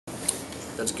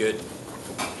That's good.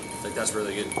 Like, that's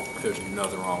really good. There's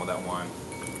nothing wrong with that wine.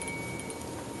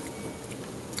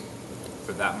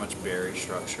 For that much berry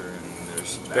structure, and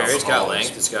there's Berry's got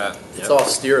length. It's got. It's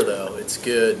austere though. It's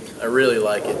good. I really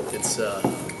like it. It's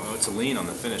well, it's a lean on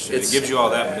the finish. It gives you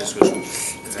all that, but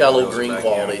it's got a little green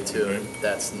quality to it.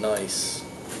 That's nice.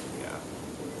 Yeah.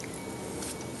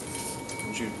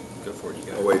 Would you go for it? You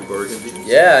got Oh wait, Burgundy.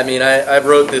 Yeah, I mean, I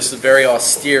wrote this very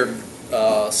austere,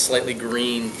 slightly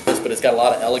green, but it's got a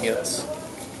lot of elegance.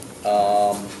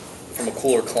 From a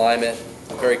cooler climate,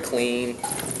 very clean.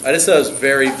 I just thought it was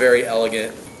very, very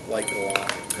elegant, like the wine.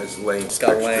 Has length, It's got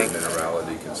texture, length.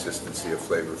 minerality, consistency of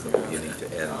flavor from beginning to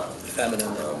end.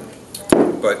 Feminine.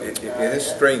 But it has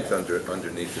strength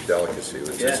underneath the delicacy,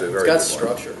 which Yeah, is a it's very got good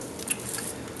structure. wine.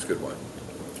 It's a good wine.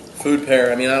 Food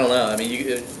pair, I mean, I don't know. I mean,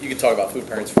 you could talk about food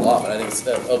pairings for a lot, but I think it's,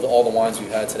 of all the wines we've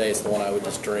had today, it's the one I would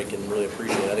just drink and really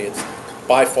appreciate. I think it's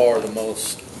by far the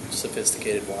most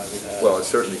sophisticated wine we've had. Well, it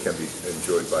certainly can be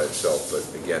enjoyed by itself, but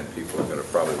again, people are going to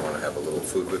probably want to have a little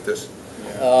food with this.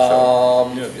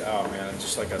 oh man,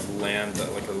 just like a lamb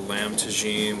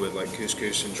tagine with like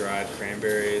couscous and dried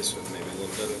cranberries with maybe a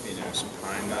little bit of some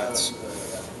pine nuts.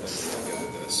 That's really good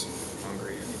with this. I'm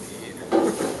hungry. I need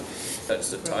to eat.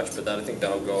 That's a touch, but I think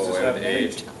that'll go away with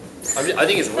age. I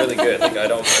think it's really good. Like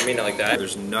I mean it like that.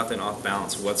 There's nothing off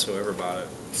balance whatsoever about it.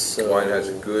 So, Wine has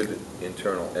a good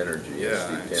internal energy, Yeah, as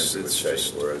Steve Tansey would it's say,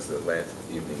 just- whereas the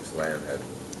evening's lamb had.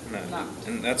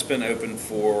 And that's been open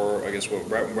for, I guess,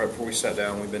 right before we sat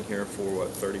down. We've been here for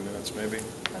 30 minutes maybe.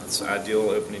 That's ideal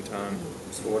opening time.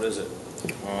 So what is it?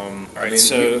 All I right, mean,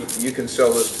 so you can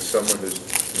sell this to someone who's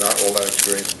not all that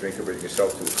experienced drinker, but you can sell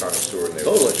it to a connoisseur and they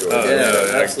will Totally. enjoy Yeah,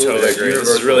 it. I absolutely. totally agree. This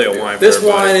is really a wine. this for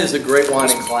everybody. wine is a great wine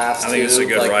in class. I think it's a too.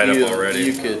 good Like, write-up you- already.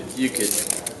 You could.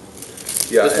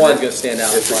 Yeah, This and wine's gonna stand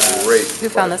out in It's a class. great. Who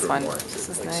found this classroom one? wine. This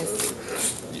is nice.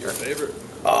 Your favorite?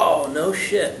 Oh no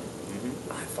shit!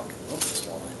 I fucking love this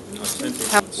wine.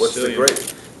 What's the grape?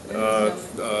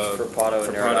 Frappato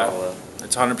and Nerotto.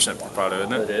 It's 100% Frappato,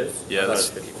 isn't It it? is? Yeah, I thought that's-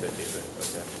 it was 50-50, but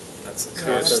okay. That's the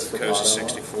Yeah, it says coast is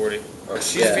Frappato. 60-40.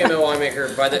 She's a female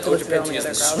winemaker. By the Occhipinti is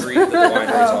the other crowd. street that the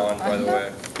winery's on, by the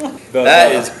way.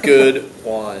 That is good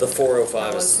wine. The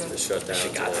 405 is shut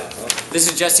down.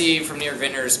 This is Jesse from New York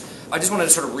Vintners. I just wanted to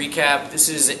sort of recap. This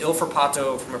is Il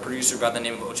Frappato from a producer by the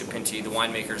name of Occhipinti. The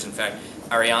winemakers, in fact,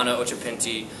 Ariana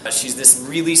Occhipinti. She's this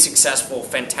really successful,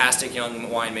 fantastic young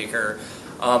winemaker.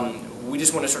 We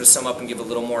just want to sort of sum up and give a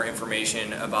little more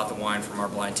information about the wine from our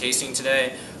blind tasting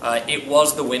today. It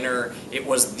was the winner. It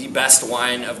was the best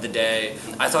wine of the day.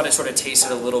 I thought it sort of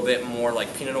tasted a little bit more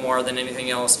like Pinot Noir than anything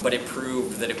else, but it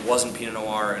proved that it wasn't Pinot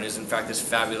Noir and is in fact this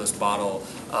fabulous bottle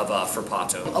of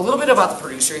Frappato. A little bit about the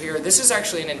producer here. This is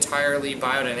actually an entirely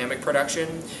biodynamic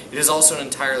production. It is also an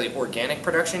entirely organic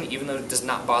production, even though it does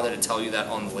not bother to tell you that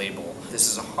on the label.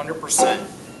 This is 100%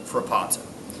 Frappato.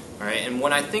 All right, and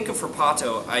when I think of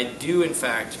Frappato, I do, in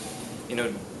fact,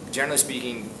 generally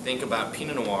speaking, think about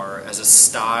Pinot Noir as a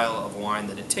style of wine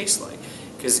that it tastes like.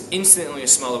 Because instantly when you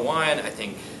smell the wine, I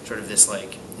think sort of this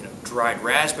dried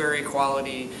raspberry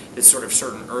quality, this sort of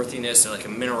certain earthiness and like a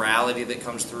minerality that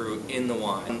comes through in the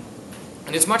wine.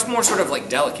 And it's much more sort of like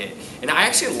delicate. And I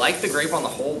actually like the grape on the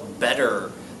whole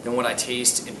better than what I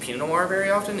taste in Pinot Noir very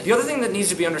often. The other thing that needs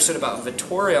to be understood about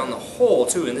Vittoria on the whole,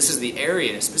 too, and this is the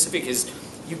area specific, is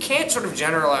you can't sort of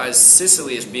generalize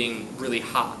Sicily as being really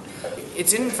hot.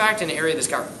 It's in fact an area that's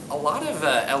got a lot of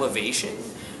elevation,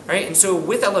 right? And so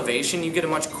with elevation, you get a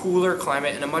much cooler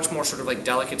climate and a much more sort of like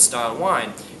delicate style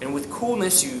wine. And with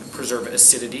coolness, you preserve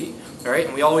acidity, right?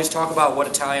 And we always talk about what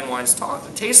Italian wines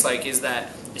taste like is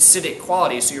that acidic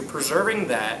quality. So you're preserving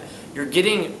that. You're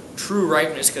getting true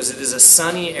ripeness because it is a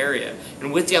sunny area.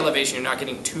 And with the elevation, you're not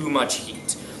getting too much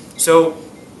heat. So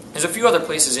there's a few other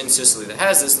places in Sicily that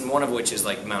has this, and one of which is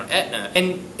like Mount Etna.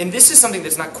 And this is something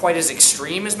that's not quite as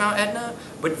extreme as Mount Etna,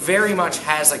 but very much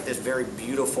has like this very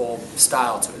beautiful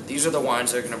style to it. These are the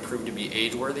wines that are going to prove to be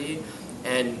age-worthy.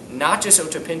 And not just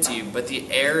Occhipinti, but the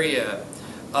area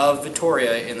of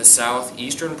Vittoria in the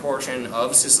southeastern portion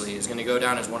of Sicily is going to go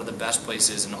down as one of the best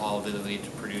places in all of Italy to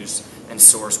produce and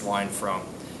source wine from.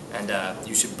 And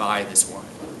you should buy this wine.